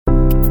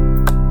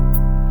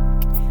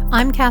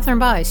I'm Catherine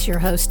Bice, your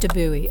host of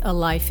Buoy, a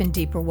Life in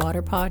Deeper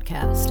Water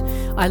podcast.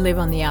 I live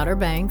on the Outer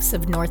Banks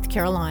of North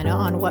Carolina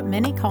on what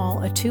many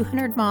call a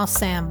 200-mile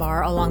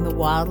sandbar along the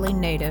wildly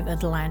native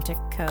Atlantic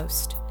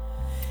coast.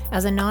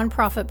 As a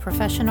nonprofit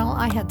professional,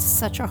 I had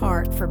such a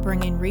heart for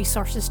bringing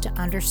resources to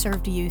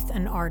underserved youth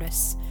and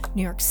artists,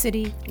 New York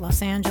City,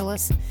 Los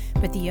Angeles,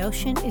 but the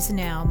ocean is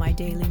now my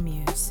daily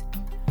muse.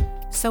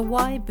 So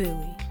why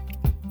Buoy?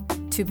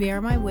 To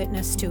bear my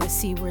witness to a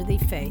seaworthy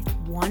faith,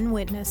 one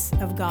witness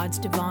of God's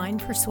divine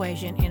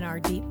persuasion in our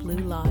deep blue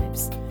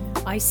lives.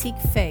 I seek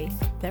faith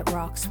that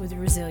rocks with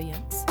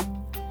resilience.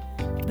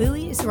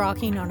 Buoy is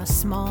rocking on a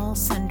small,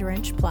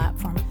 sun-drenched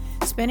platform,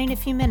 spending a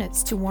few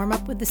minutes to warm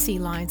up with the sea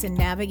lions and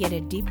navigate a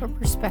deeper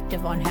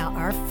perspective on how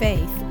our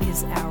faith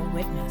is our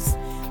witness.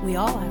 We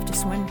all have to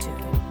swim to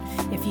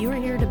it. If you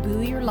are here to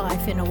buoy your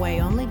life in a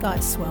way only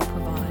God's swell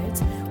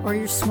provides, or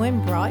your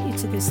swim brought you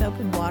to this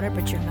open water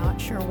but you're not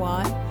sure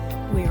why,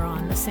 we are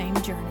on the same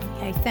journey.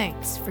 Hey,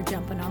 thanks for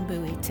jumping on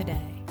Buoy today.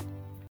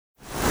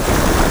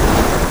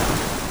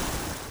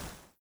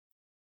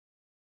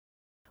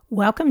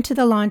 Welcome to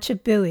the launch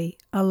of Buoy,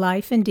 a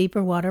Life in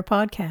Deeper Water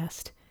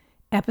podcast.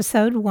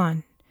 Episode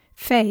 1,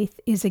 Faith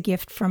is a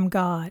Gift from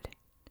God.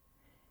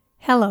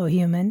 Hello,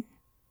 human.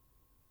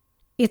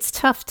 It's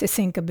tough to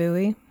sink a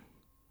buoy.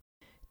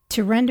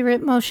 To render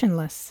it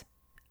motionless.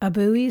 A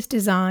buoy is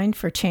designed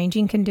for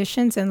changing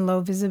conditions and low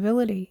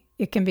visibility.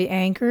 It can be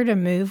anchored or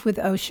moved with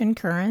ocean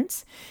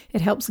currents.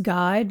 It helps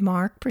guide,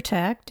 mark,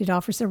 protect. It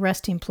offers a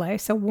resting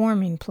place, a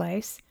warming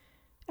place.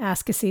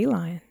 Ask a sea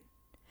lion.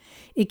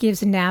 It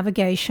gives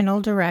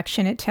navigational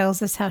direction. It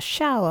tells us how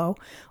shallow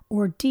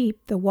or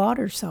deep the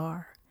waters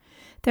are.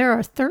 There are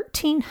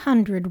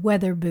 1,300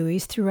 weather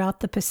buoys throughout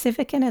the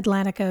Pacific and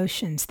Atlantic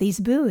Oceans. These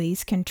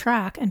buoys can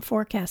track and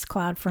forecast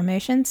cloud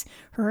formations,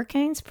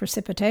 hurricanes,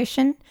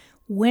 precipitation,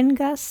 wind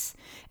gusts,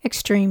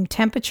 extreme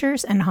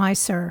temperatures, and high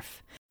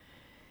surf.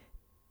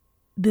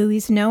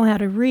 Buoys know how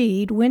to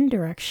read wind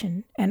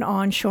direction and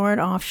onshore and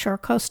offshore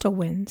coastal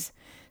winds,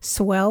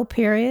 swell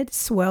period,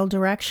 swell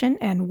direction,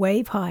 and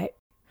wave height.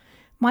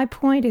 My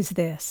point is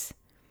this.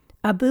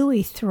 A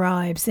buoy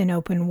thrives in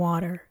open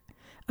water.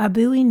 A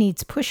buoy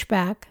needs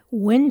pushback,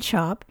 wind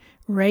chop,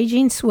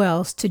 raging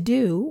swells to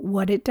do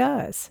what it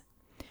does.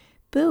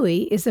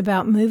 Buoy is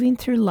about moving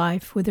through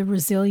life with a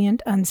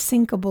resilient,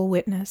 unsinkable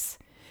witness.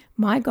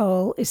 My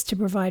goal is to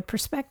provide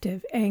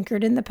perspective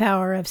anchored in the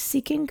power of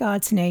seeking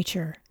God's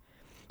nature.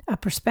 A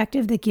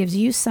perspective that gives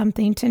you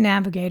something to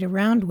navigate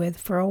around with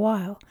for a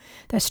while,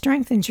 that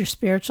strengthens your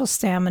spiritual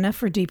stamina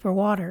for deeper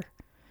water.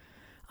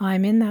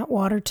 I'm in that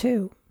water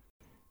too.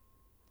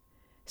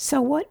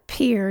 So what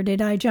pier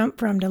did I jump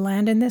from to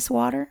land in this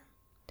water?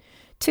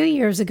 2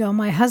 years ago,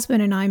 my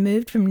husband and I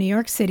moved from New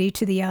York City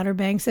to the Outer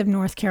Banks of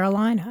North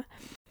Carolina.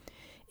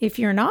 If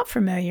you're not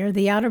familiar,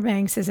 the Outer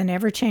Banks is an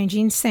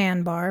ever-changing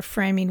sandbar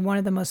framing one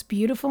of the most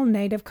beautiful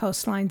native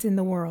coastlines in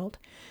the world.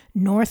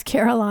 North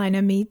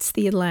Carolina meets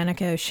the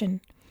Atlantic Ocean.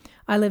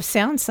 I live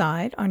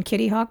Soundside on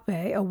Kitty Hawk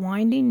Bay, a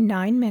winding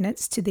 9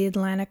 minutes to the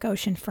Atlantic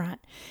Ocean front,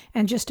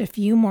 and just a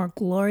few more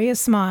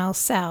glorious miles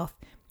south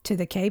to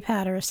the Cape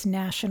Hatteras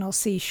National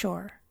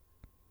Seashore.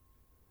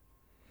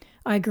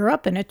 I grew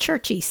up in a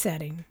churchy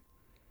setting.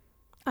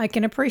 I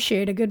can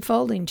appreciate a good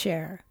folding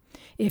chair.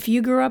 If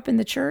you grew up in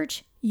the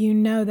church, you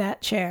know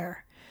that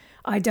chair.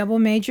 I double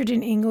majored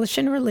in English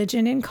and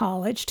religion in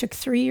college, took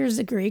 3 years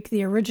of Greek,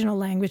 the original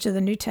language of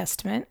the New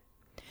Testament.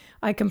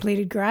 I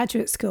completed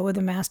graduate school with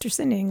a master's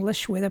in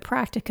English with a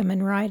practicum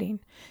in writing.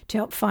 To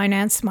help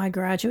finance my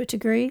graduate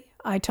degree,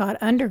 I taught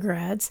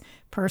undergrads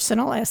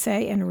personal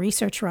essay and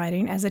research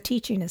writing as a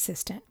teaching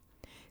assistant.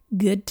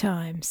 Good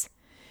times.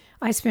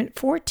 I spent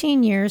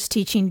 14 years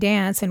teaching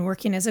dance and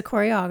working as a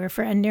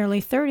choreographer and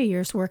nearly 30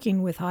 years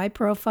working with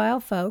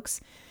high-profile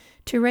folks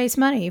to raise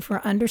money for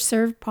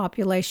underserved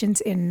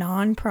populations in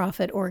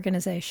nonprofit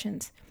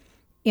organizations.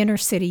 Inner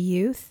city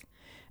youth,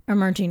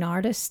 emerging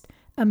artists,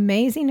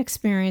 amazing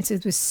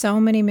experiences with so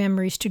many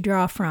memories to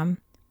draw from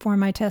for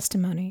my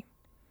testimony.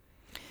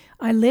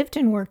 I lived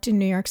and worked in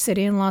New York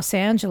City and Los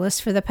Angeles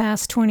for the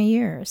past 20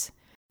 years.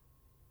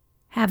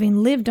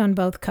 Having lived on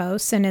both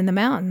coasts and in the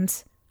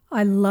mountains,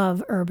 I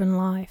love urban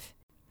life.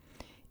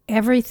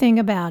 Everything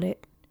about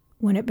it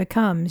when it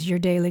becomes your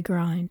daily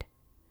grind.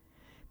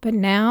 But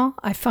now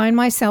I find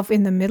myself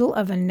in the middle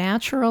of a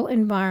natural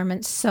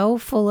environment so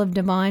full of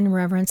divine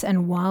reverence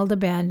and wild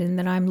abandon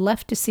that I'm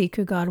left to seek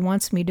who God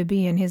wants me to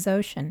be in His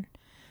ocean.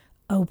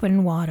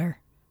 Open water.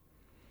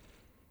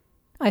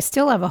 I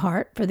still have a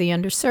heart for the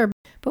underserved,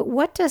 but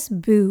what does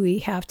buoy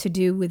have to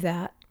do with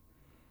that?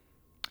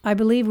 I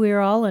believe we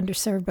are all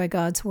underserved by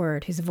God's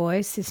word, His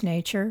voice, His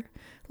nature.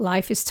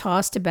 Life is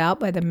tossed about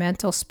by the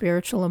mental,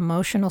 spiritual,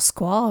 emotional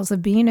squalls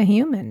of being a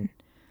human.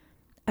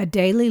 A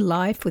daily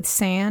life with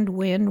sand,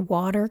 wind,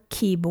 water,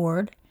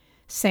 keyboard,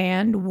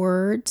 sand,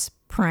 words,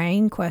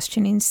 praying,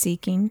 questioning,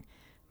 seeking,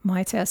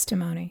 my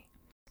testimony.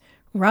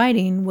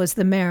 Writing was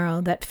the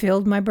marrow that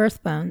filled my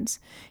birth bones.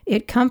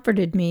 It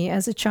comforted me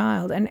as a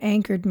child and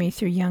anchored me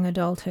through young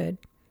adulthood.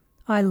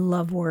 I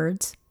love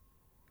words.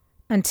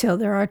 until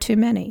there are too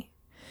many.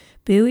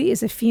 Buoy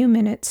is a few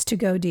minutes to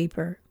go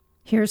deeper.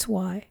 Here's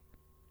why.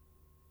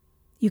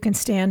 You can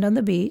stand on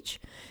the beach,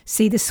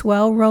 see the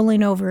swell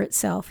rolling over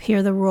itself,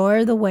 hear the roar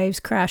of the waves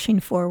crashing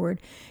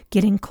forward,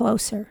 getting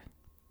closer.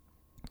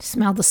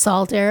 Smell the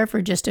salt air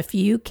for just a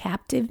few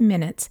captive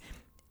minutes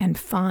and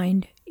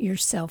find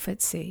yourself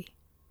at sea.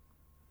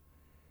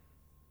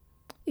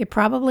 It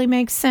probably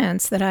makes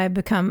sense that I have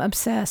become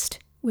obsessed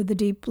with the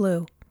deep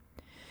blue.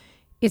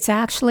 It's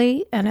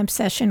actually an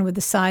obsession with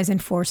the size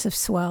and force of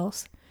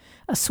swells.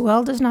 A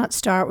swell does not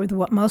start with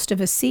what most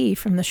of us see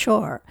from the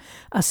shore.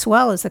 A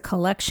swell is a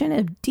collection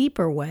of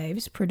deeper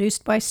waves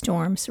produced by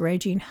storms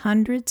raging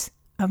hundreds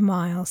of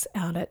miles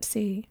out at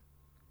sea.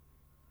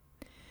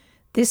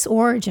 This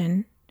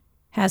origin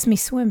has me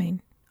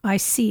swimming. I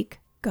seek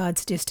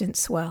God's distant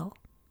swell.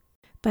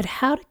 But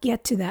how to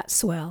get to that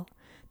swell?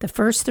 The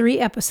first 3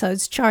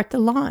 episodes chart the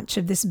launch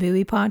of this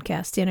Buoy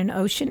podcast in an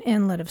ocean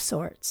inlet of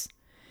sorts.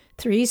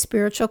 3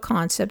 spiritual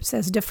concepts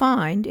as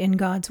defined in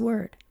God's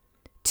Word.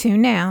 2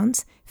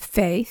 nouns,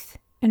 faith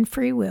and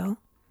free will,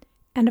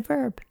 and a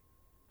verb,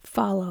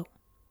 follow.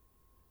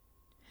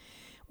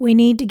 We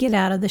need to get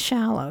out of the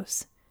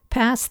shallows,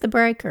 past the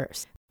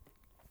breakers.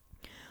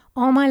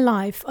 All my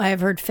life, I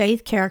have heard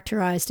faith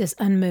characterized as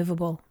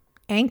unmovable,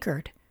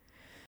 anchored.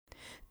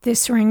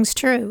 This rings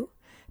true,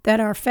 that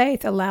our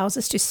faith allows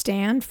us to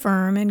stand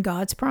firm in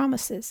God's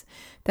promises,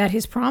 that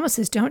His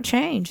promises don't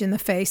change in the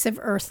face of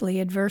earthly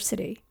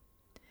adversity.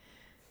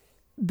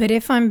 But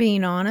if I'm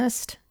being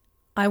honest,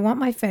 I want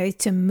my faith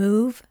to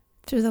move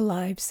through the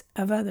lives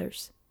of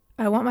others.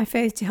 I want my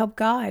faith to help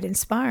guide,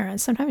 inspire,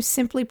 and sometimes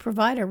simply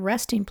provide a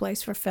resting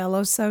place for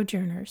fellow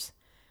sojourners.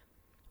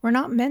 We're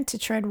not meant to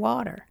tread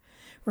water.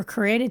 We're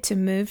created to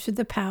move through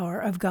the power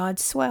of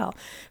God's swell.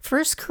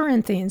 1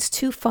 Corinthians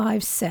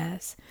 2:5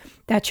 says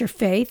that your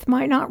faith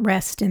might not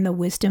rest in the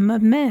wisdom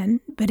of men,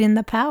 but in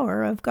the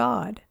power of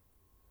God.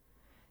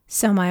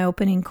 So my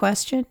opening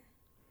question: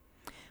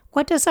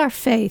 what does our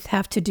faith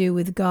have to do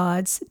with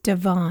God's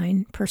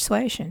divine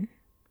persuasion?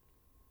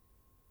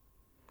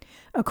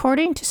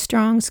 According to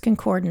Strong's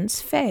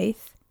Concordance,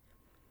 faith,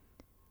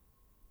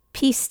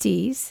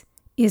 pistis,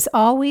 is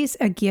always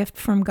a gift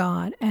from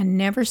God and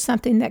never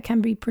something that can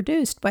be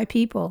produced by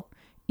people.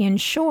 In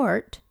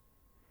short,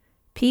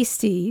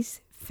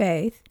 pistis,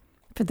 faith,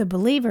 for the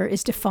believer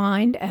is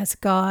defined as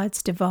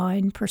God's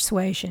divine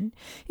persuasion.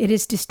 It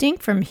is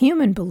distinct from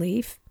human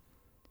belief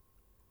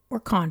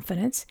or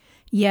confidence,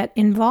 yet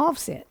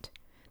involves it.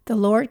 The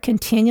Lord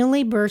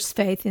continually bursts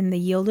faith in the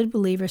yielded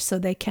believer so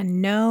they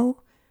can know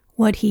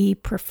what He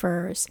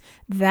prefers.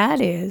 That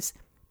is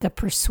the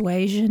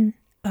persuasion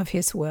of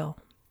His will.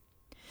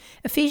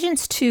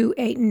 Ephesians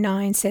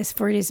 2:8-9 says,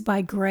 "For it is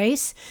by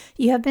grace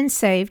you have been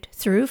saved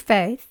through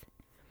faith,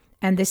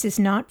 and this is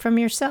not from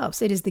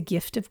yourselves. It is the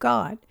gift of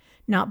God,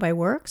 not by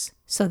works,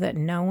 so that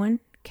no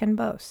one can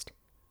boast."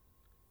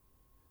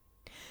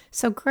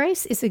 So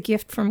grace is a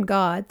gift from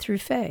God through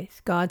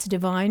faith, God's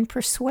divine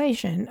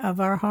persuasion of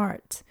our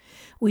hearts.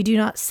 We do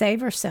not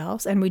save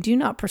ourselves, and we do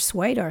not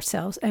persuade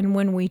ourselves, and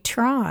when we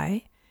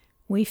try,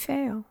 we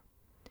fail.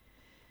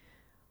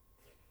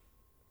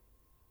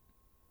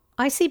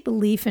 I see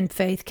belief and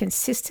faith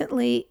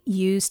consistently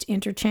used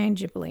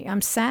interchangeably.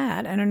 I'm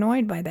sad and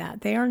annoyed by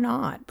that. They are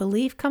not.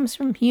 Belief comes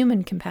from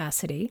human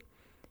capacity,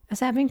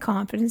 as having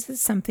confidence that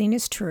something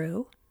is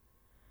true.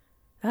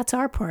 That's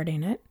our part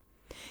in it.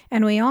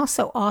 And we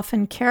also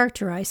often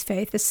characterize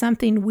faith as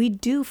something we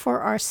do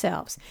for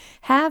ourselves.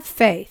 Have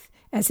faith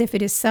as if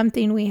it is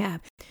something we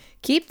have.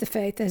 Keep the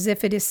faith as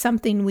if it is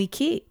something we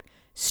keep.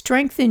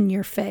 Strengthen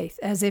your faith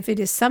as if it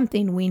is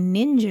something we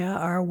ninja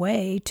our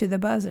way to the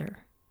buzzer.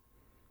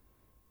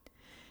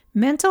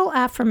 Mental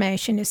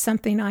affirmation is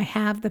something I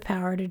have the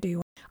power to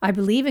do. I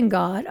believe in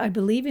God. I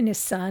believe in His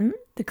Son,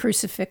 the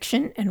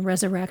crucifixion and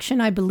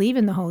resurrection. I believe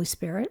in the Holy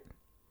Spirit.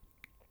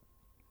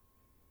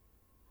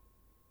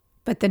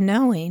 But the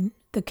knowing,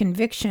 the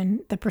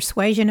conviction, the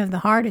persuasion of the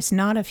heart is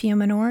not of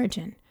human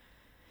origin.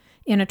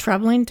 In a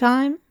troubling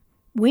time,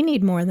 we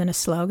need more than a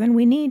slogan.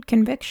 We need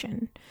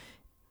conviction.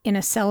 In a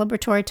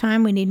celebratory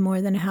time, we need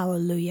more than a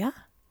hallelujah.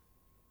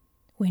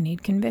 We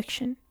need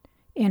conviction.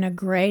 In a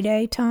gray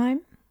day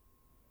time,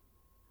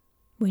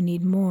 we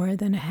need more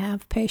than a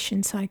have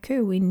patience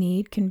haiku. We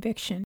need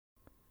conviction.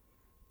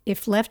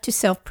 If left to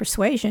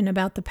self-persuasion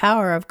about the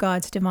power of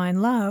God's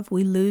divine love,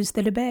 we lose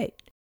the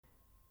debate.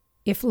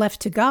 If left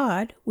to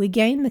God, we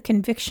gain the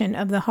conviction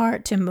of the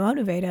heart to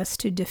motivate us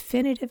to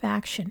definitive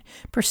action.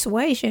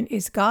 Persuasion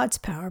is God's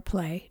power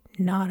play,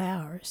 not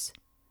ours.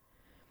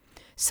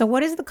 So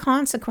what is the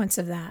consequence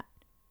of that?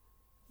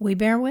 We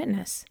bear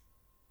witness.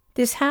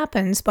 This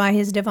happens by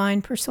His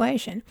divine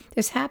persuasion.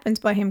 This happens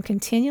by Him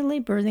continually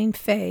birthing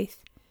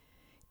faith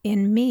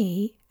in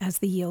me as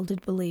the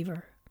yielded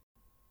believer.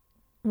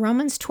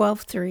 Romans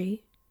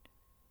 12:3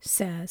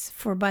 says,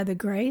 "For by the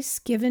grace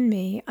given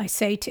me, I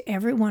say to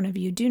every one of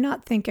you, do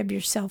not think of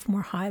yourself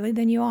more highly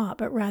than you ought,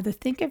 but rather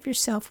think of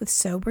yourself with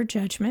sober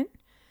judgment,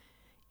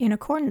 in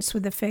accordance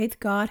with the faith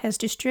God has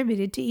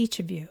distributed to each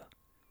of you."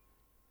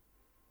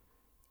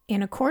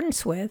 in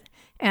accordance with,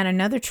 and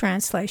another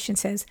translation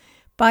says,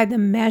 by the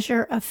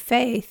measure of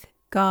faith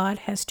God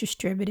has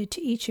distributed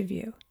to each of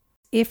you.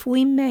 If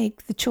we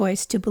make the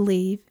choice to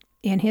believe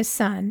in His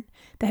Son,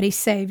 that He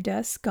saved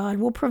us, God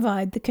will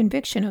provide the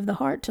conviction of the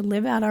heart to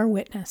live out our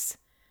witness.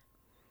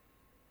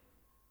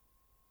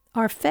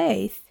 Our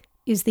faith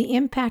is the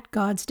impact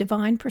God's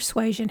divine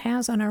persuasion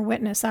has on our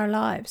witness, our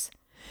lives.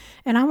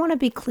 And I want to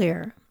be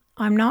clear,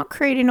 I'm not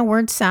creating a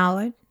word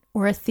salad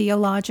or a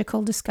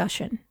theological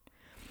discussion.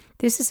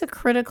 This is a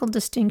critical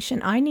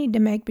distinction I need to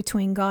make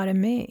between God and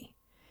me.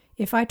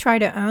 If I try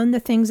to own the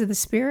things of the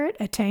Spirit,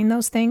 attain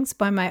those things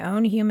by my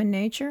own human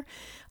nature,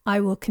 I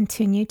will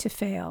continue to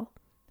fail.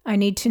 I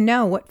need to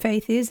know what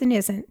faith is and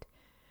isn't,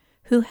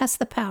 who has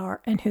the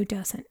power and who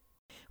doesn't.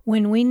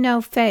 When we know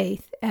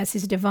faith as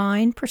His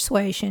divine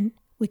persuasion,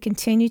 we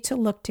continue to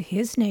look to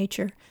His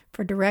nature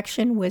for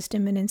direction,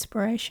 wisdom, and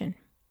inspiration.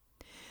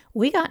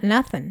 We got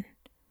nothing,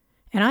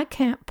 and I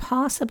can't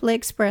possibly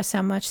express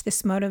how much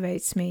this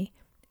motivates me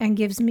and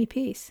gives me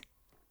peace.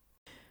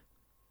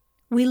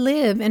 We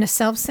live in a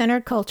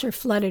self-centered culture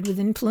flooded with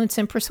influence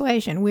and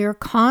persuasion. We are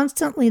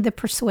constantly the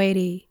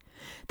persuadee.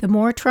 The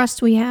more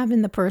trust we have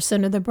in the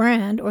person or the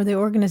brand or the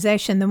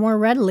organization, the more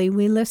readily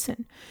we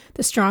listen.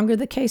 The stronger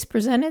the case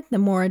presented, the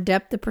more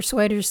adept the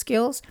persuader's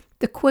skills,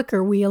 the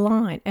quicker we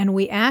align and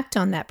we act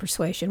on that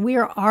persuasion. We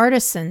are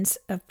artisans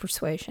of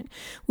persuasion.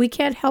 We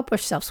can't help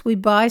ourselves. We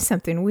buy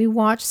something, we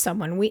watch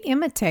someone, we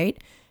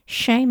imitate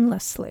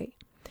shamelessly.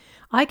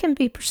 I can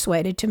be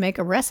persuaded to make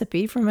a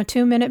recipe from a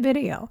 2-minute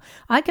video.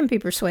 I can be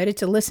persuaded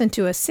to listen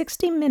to a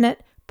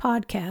 60-minute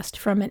podcast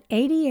from an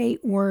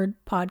 88-word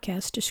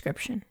podcast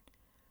description.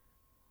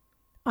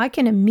 I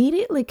can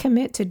immediately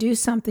commit to do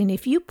something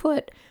if you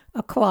put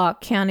a clock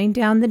counting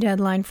down the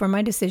deadline for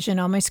my decision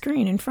on my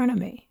screen in front of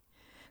me.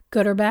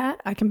 Good or bad,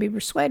 I can be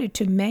persuaded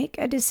to make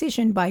a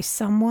decision by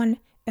someone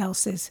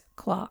else's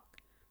clock.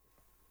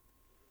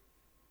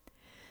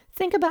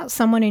 Think about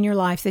someone in your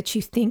life that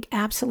you think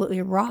absolutely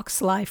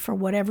rocks life for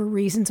whatever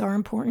reasons are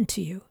important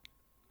to you.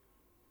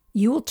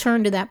 You will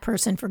turn to that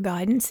person for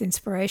guidance,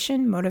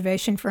 inspiration,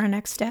 motivation for a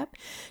next step.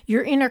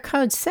 Your inner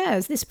code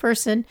says this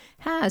person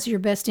has your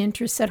best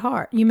interests at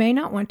heart. You may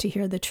not want to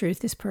hear the truth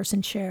this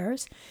person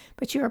shares,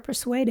 but you are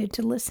persuaded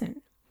to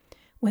listen.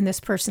 When this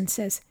person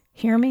says,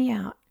 "Hear me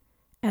out,"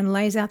 and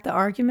lays out the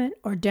argument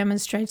or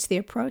demonstrates the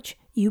approach,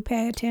 you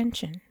pay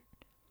attention.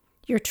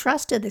 Your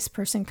trust of this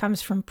person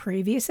comes from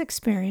previous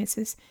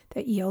experiences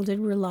that yielded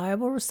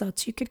reliable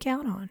results you could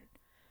count on.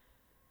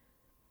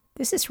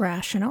 This is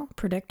rational,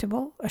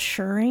 predictable,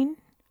 assuring.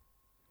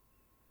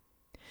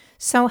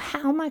 So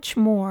how much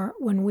more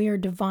when we are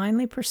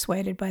divinely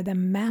persuaded by the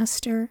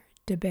master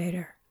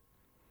debater?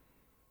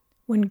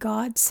 When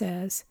God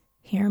says,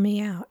 "Hear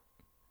me out."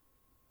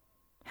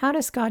 How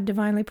does God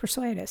divinely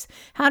persuade us?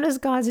 How does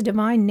God's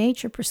divine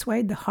nature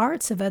persuade the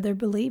hearts of other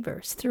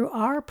believers? Through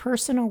our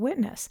personal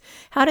witness.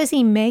 How does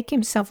He make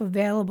Himself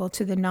available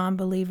to the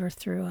non-believer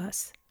through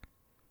us?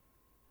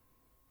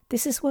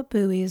 This is what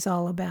Bowie is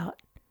all about.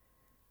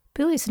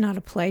 Bowie is not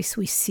a place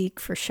we seek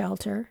for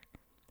shelter.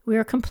 We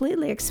are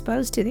completely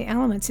exposed to the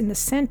elements in the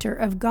center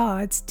of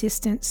God's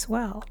distant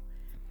swell.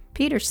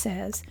 Peter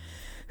says,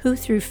 who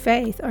through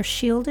faith are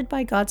shielded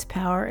by God's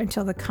power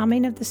until the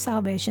coming of the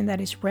salvation that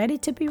is ready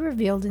to be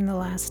revealed in the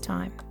last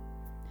time.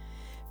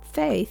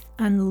 Faith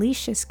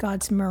unleashes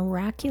God's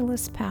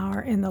miraculous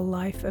power in the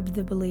life of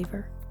the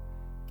believer.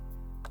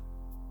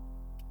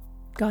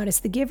 God is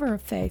the giver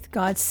of faith.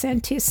 God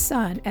sent His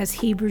Son, as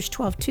Hebrews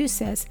 12:2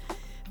 says,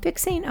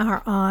 fixing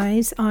our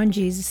eyes on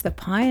Jesus, the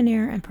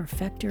pioneer and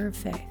perfecter of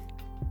faith.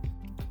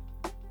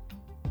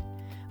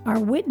 Our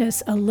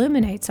witness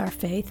illuminates our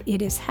faith.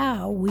 It is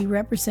how we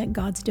represent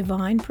God's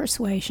divine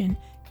persuasion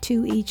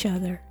to each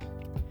other.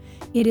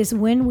 It is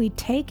when we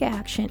take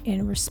action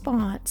in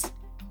response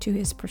to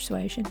His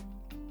persuasion.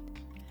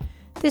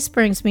 This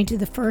brings me to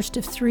the first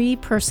of 3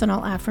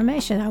 personal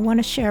affirmations I want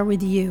to share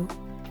with you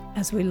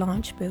as we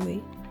launch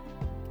Bowie.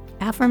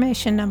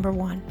 Affirmation number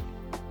 1.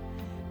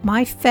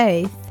 My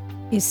faith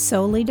is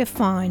solely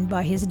defined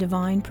by His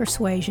divine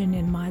persuasion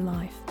in my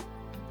life.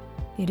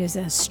 It is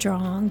as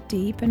strong,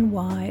 deep, and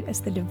wide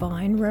as the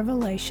divine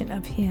revelation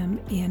of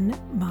Him in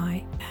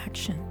my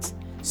actions.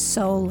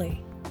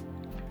 Solely.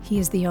 He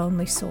is the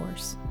only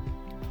source.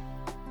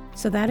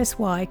 So that is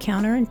why,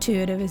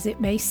 counterintuitive as it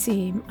may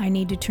seem, I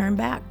need to turn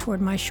back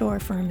toward my shore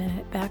for a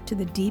minute, back to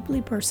the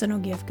deeply personal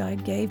gift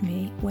God gave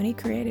me when He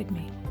created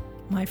me,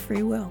 my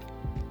free will.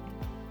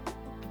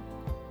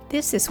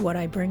 This is what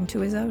I bring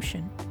to His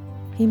ocean.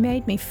 He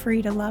made me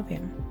free to love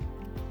Him.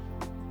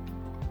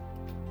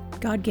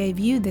 God gave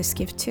you this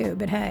gift too,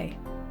 but hey,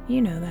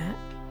 you know that.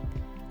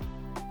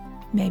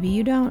 Maybe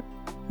you don't.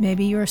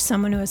 Maybe you are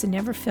someone who has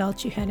never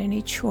felt you had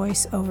any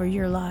choice over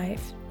your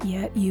life,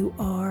 yet you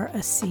are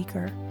a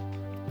seeker.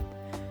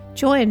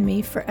 Join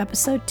me for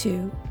episode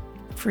 2,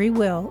 Free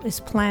Will is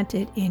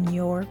Planted in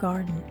Your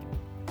Garden.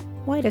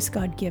 Why does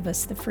God give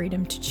us the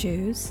freedom to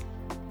choose?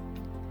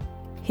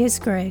 His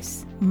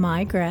grace,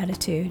 my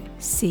gratitude.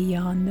 See you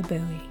on the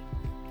Bowie.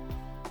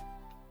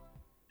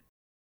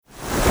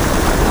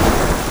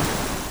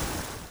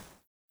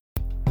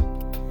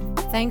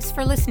 Thanks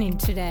for listening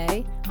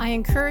today. I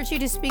encourage you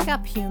to speak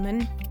up,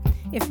 human.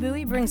 If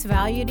Buoy brings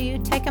value to you,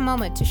 take a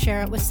moment to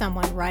share it with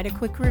someone. Write a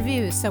quick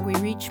review so we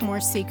reach more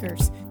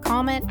seekers.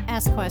 Comment,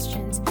 ask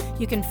questions.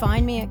 You can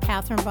find me at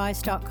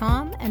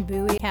katherinevice.com and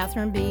Buoy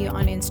Catherine B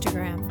on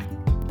Instagram.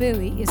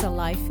 Buoy is a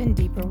Life in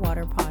Deeper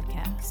Water podcast.